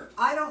shelter.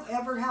 I don't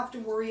ever have to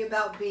worry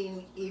about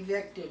being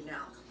evicted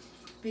now,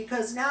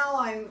 because now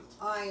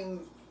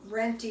I'm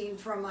renting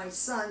from my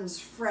son's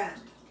friend,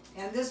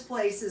 and this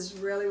place is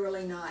really,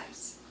 really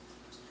nice.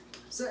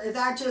 So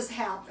that just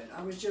happened.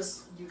 I was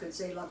just, you could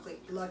say,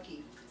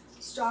 lucky.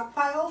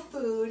 Stockpile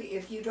food.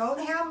 If you don't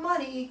have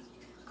money,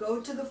 go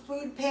to the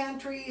food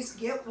pantries,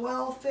 get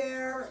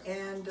welfare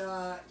and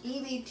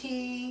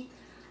EBT,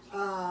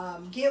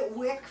 get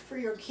WIC for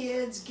your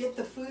kids, get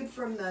the food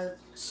from the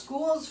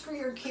schools for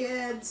your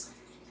kids.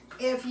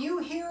 If you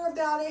hear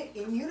about it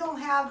and you don't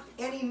have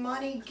any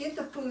money, get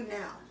the food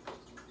now.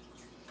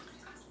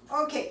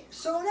 Okay,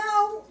 so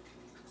now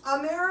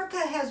America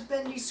has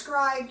been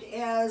described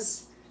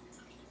as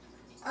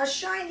a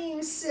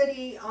shining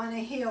city on a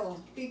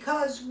hill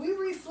because we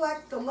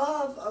reflect the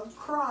love of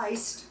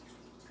Christ.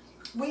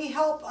 We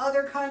help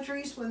other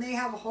countries when they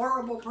have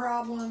horrible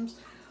problems.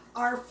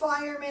 Our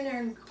firemen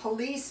and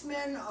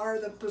policemen are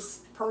the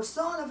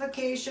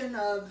personification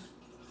of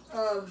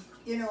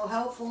you know,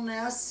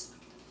 helpfulness.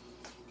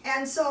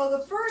 And so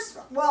the first,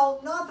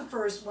 well, not the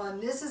first one,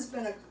 this has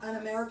been an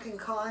American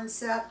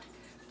concept,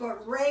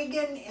 but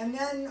Reagan and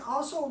then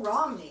also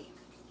Romney.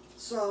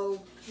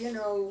 So, you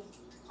know,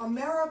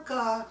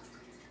 America,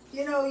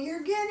 you know,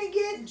 you're going to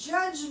get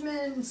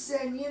judgments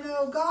and, you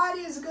know, God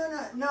is going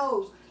to,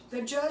 no,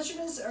 the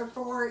judgments are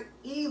for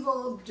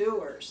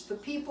evildoers, the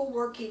people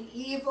working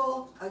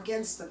evil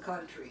against the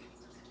country.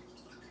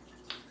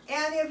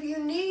 And if you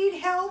need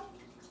help,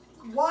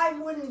 why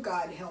wouldn't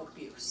God help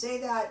you? Say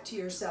that to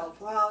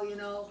yourself. Well, you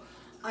know,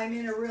 I'm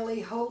in a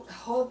really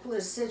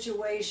hopeless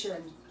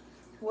situation.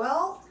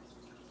 Well,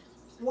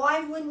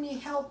 why wouldn't he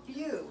help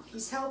you?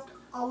 He's helped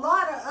a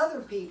lot of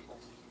other people.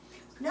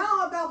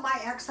 Now about my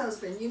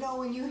ex-husband, you know,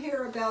 when you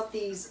hear about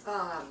these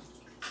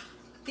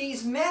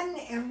men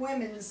and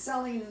women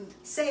serving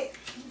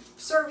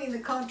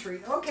the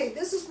country. Okay,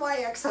 this is my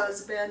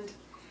ex-husband.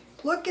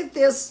 Look at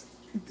this.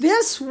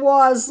 This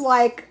was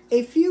like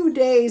a few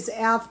days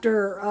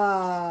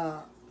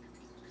after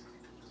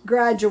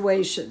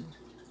graduation.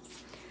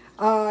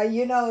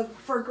 You know,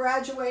 for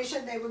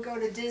graduation, they would go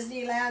to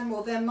Disneyland.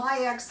 Well, then my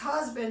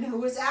ex-husband, who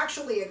was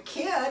actually a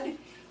kid,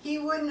 he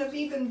wouldn't have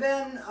even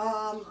been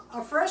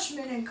a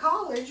freshman in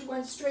college,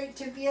 went straight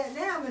to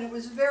Vietnam, and it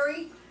was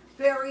very,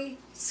 very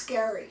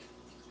scary.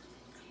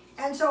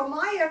 And so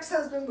my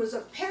ex-husband was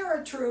a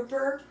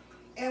paratrooper,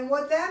 and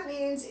what that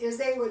means is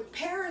they would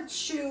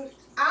parachute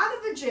out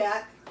of a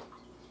jet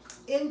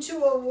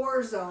into a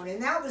war zone, and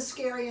that was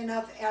scary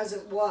enough as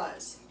it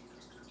was.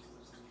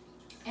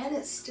 And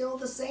it's still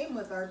the same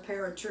with our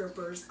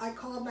paratroopers. I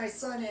called my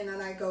son in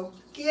and I go,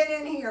 get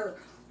in here,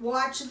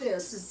 watch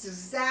this. It's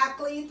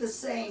exactly the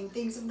same.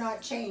 Things have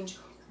not changed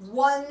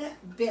one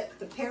bit.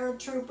 The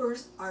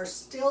paratroopers are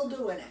still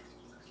doing it.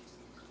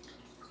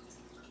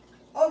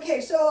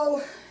 Okay,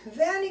 so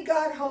then he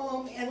got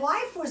home, and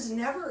life was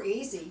never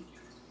easy.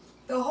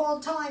 the whole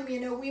time, you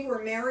know, we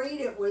were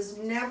married, it was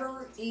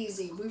never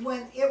easy.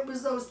 It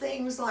was those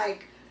things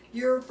like,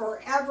 you're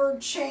forever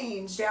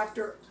changed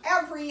after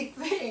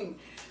everything.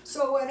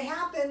 So what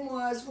happened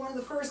was, one of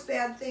the first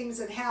bad things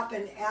that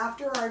happened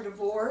after our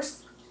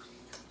divorce,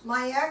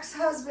 my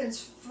ex-husband's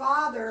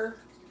father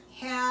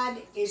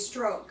had a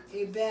stroke,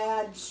 a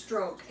bad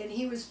stroke, and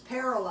he was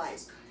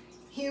paralyzed.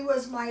 He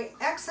was my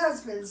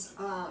ex-husband's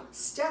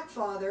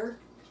stepfather.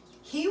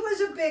 He was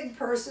a big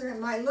person,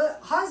 and my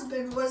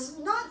husband was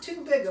not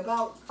too big,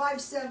 about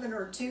 5'7"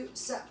 or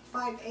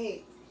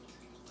 5'8".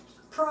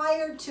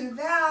 Prior to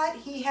that,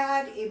 he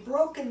had a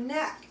broken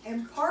neck,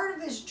 and part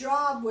of his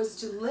job was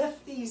to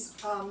lift these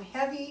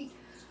heavy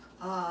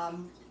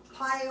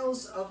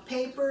piles of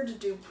paper to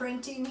do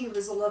printing. He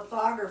was a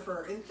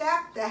lithographer. In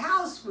fact, the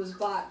house was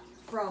bought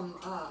from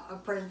a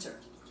printer.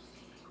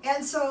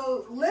 And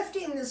so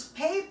lifting this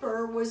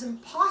paper was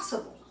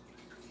impossible.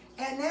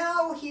 And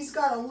now he's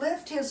got to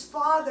lift his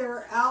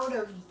father out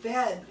of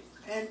bed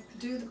and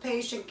do the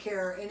patient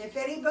care. And if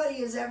anybody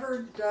has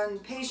ever done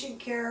patient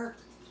care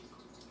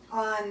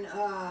on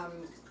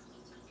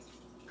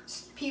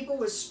people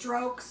with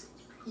strokes,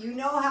 you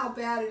know how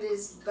bad it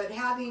is, but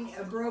having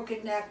a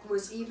broken neck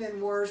was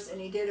even worse,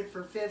 and he did it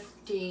for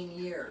 15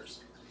 years.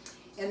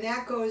 And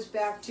that goes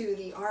back to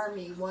the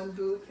Army, one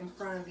boot in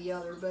front of the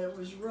other, but it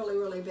was really,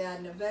 really bad,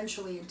 and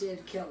eventually it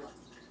did kill him.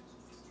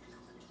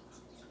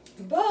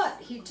 But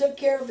he took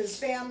care of his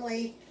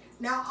family.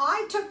 Now,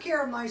 I took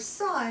care of my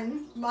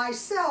son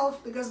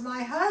myself because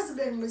my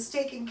husband was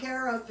taking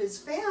care of his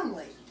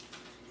family.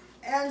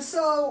 And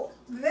so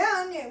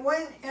then it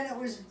went, and it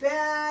was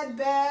bad,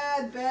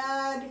 bad,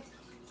 bad,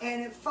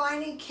 and it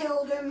finally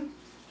killed him.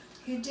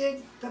 He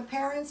did, the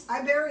parents, we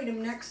buried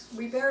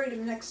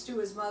him next to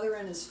his mother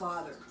and his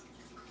father.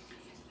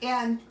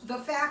 And the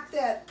fact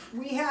that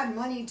we had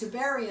money to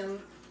bury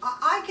him,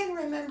 I can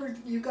remember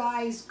you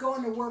guys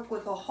going to work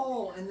with a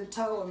hole in the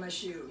toe of my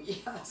shoe,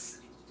 yes.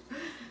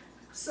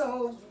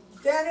 So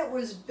then it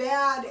was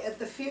bad at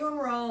the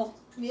funeral.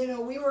 You know,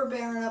 we were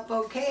bearing up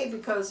okay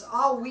because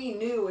all we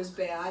knew was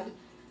bad.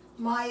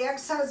 My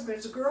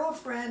ex-husband's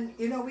girlfriend,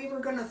 you know, we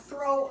were going to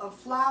throw a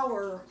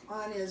flower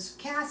on his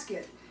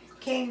casket,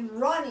 came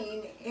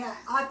running, and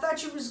I thought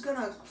she was going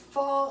to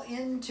fall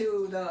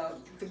into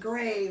the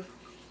grave.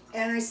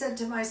 And I said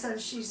to my son,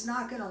 she's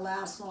not going to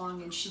last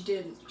long, and she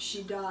didn't.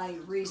 She died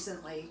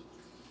recently.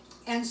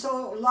 And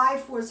so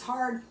life was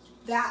hard,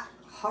 that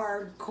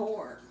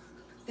hardcore.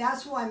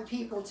 That's when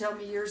people tell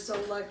me, you're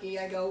so lucky.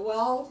 I go,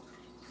 well,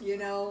 you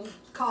know,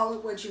 call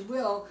it what you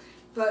will.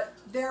 But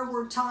there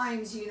were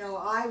times, you know,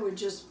 I would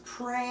just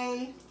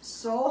pray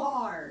so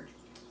hard.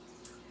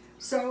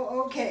 So,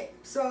 okay,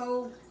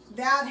 so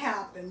that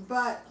happened.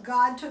 But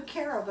God took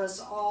care of us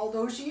all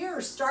those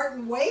years,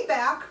 starting way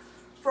back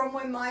from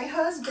when my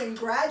husband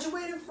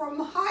graduated from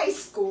high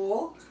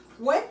school,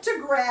 went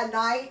to grad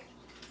night,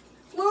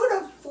 flew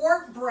to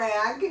Fort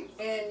Bragg,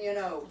 and, you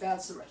know,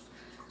 that's the rest.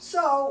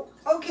 So,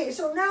 okay,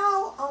 so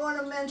now I want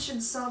to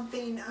mention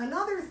something.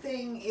 Another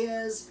thing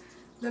is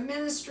the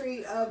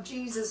ministry of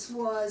Jesus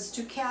was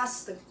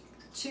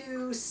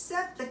to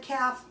set the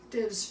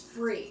captives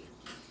free.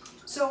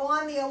 So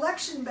on the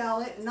election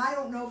ballot, and I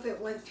don't know if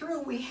it went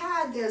through, we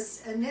had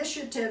this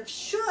initiative,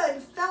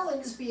 should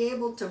felons be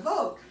able to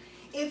vote?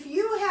 If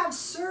you have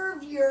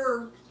served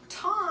your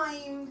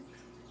time,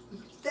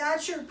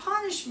 that's your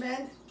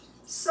punishment.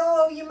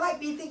 So you might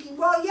be thinking,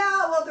 well,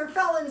 yeah, well, they're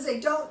felons, they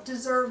don't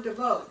deserve to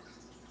vote.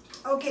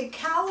 Okay,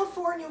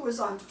 California was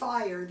on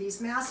fire, these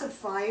massive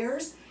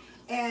fires,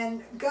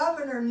 and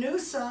Governor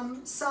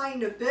Newsom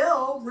signed a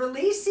bill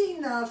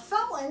releasing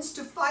felons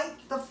to fight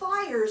the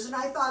fires. And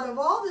I thought of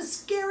all this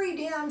scary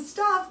damn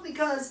stuff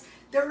because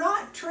they're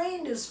not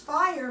trained as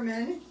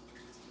firemen.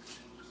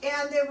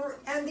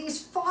 And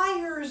these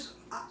fires,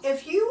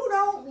 if you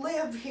don't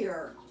live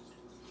here,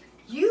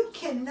 you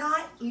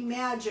cannot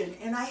imagine.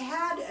 And I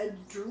had a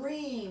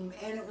dream,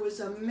 and it was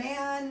a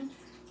man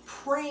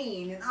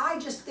praying, and I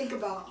just think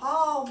about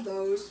all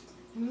those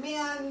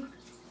men.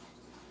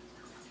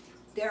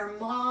 Their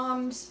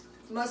moms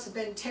must have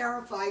been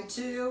terrified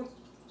too.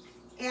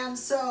 And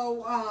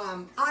so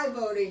I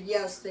voted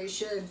yes, they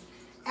should.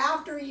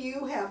 After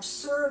you have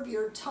served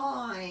your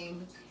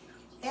time,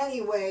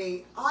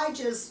 anyway,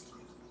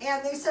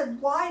 and they said,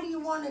 why do you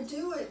want to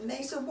do it? And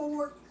they said, well,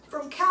 we're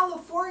from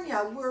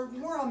California,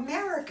 we're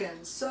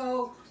Americans.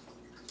 So,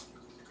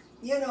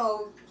 you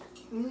know,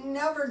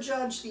 never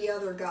judge the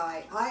other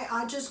guy.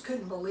 I just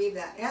couldn't believe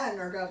that. And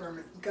our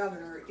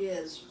governor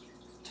is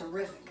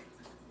terrific.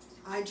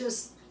 I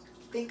just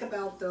think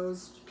about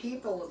those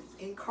people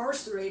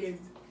incarcerated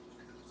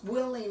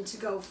willing to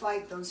go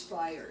fight those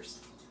fires.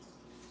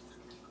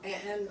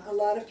 And a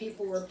lot of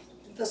people were,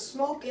 the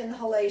smoke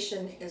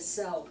inhalation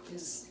itself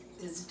is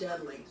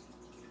deadly.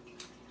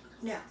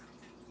 Now,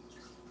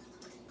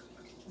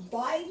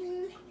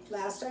 Biden,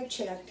 last I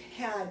checked,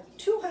 had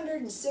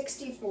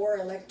 264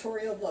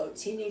 electoral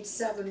votes. He needs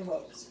 7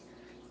 votes.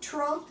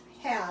 Trump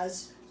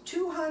has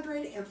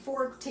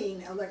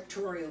 214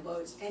 electoral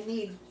votes and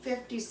need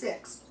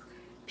 56.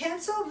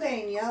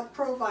 Pennsylvania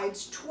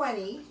provides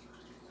 20.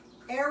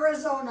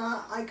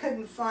 Arizona, I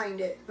couldn't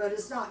find it, but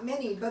it's not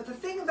many. But the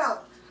thing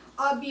about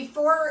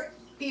before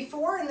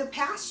in the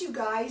past, you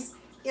guys,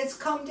 it's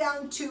come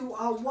down to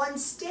one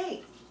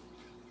state.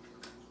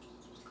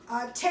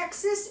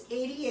 Texas,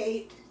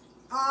 88.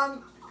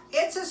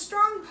 It's a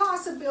strong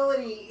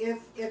possibility,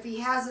 if he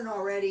hasn't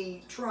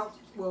already, Trump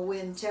will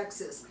win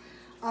Texas.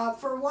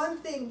 For one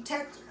thing,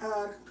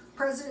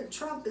 President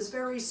Trump is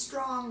very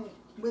strong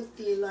with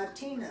the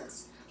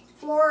Latinas.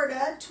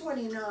 Florida,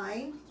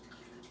 29.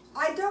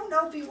 I don't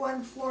know if he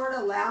won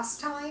Florida last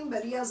time,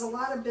 but he has a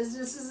lot of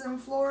businesses in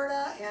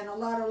Florida and a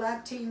lot of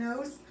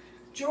Latinos.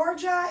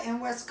 Georgia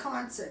and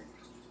Wisconsin.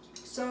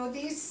 So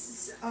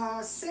these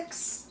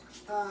 6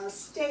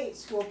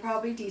 states will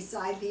probably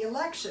decide the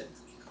election.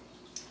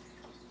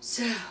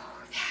 So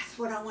that's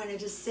what I wanted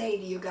to say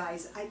to you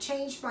guys. I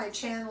changed my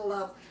channel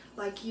up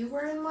like you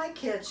were in my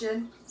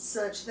kitchen,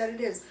 such that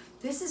it is.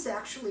 This is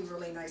actually a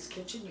really nice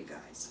kitchen, you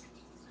guys.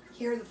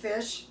 Hear the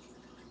fish?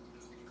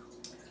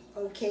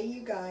 Okay,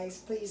 you guys,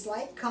 please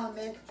like,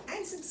 comment,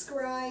 and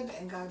subscribe,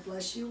 and God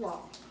bless you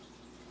all.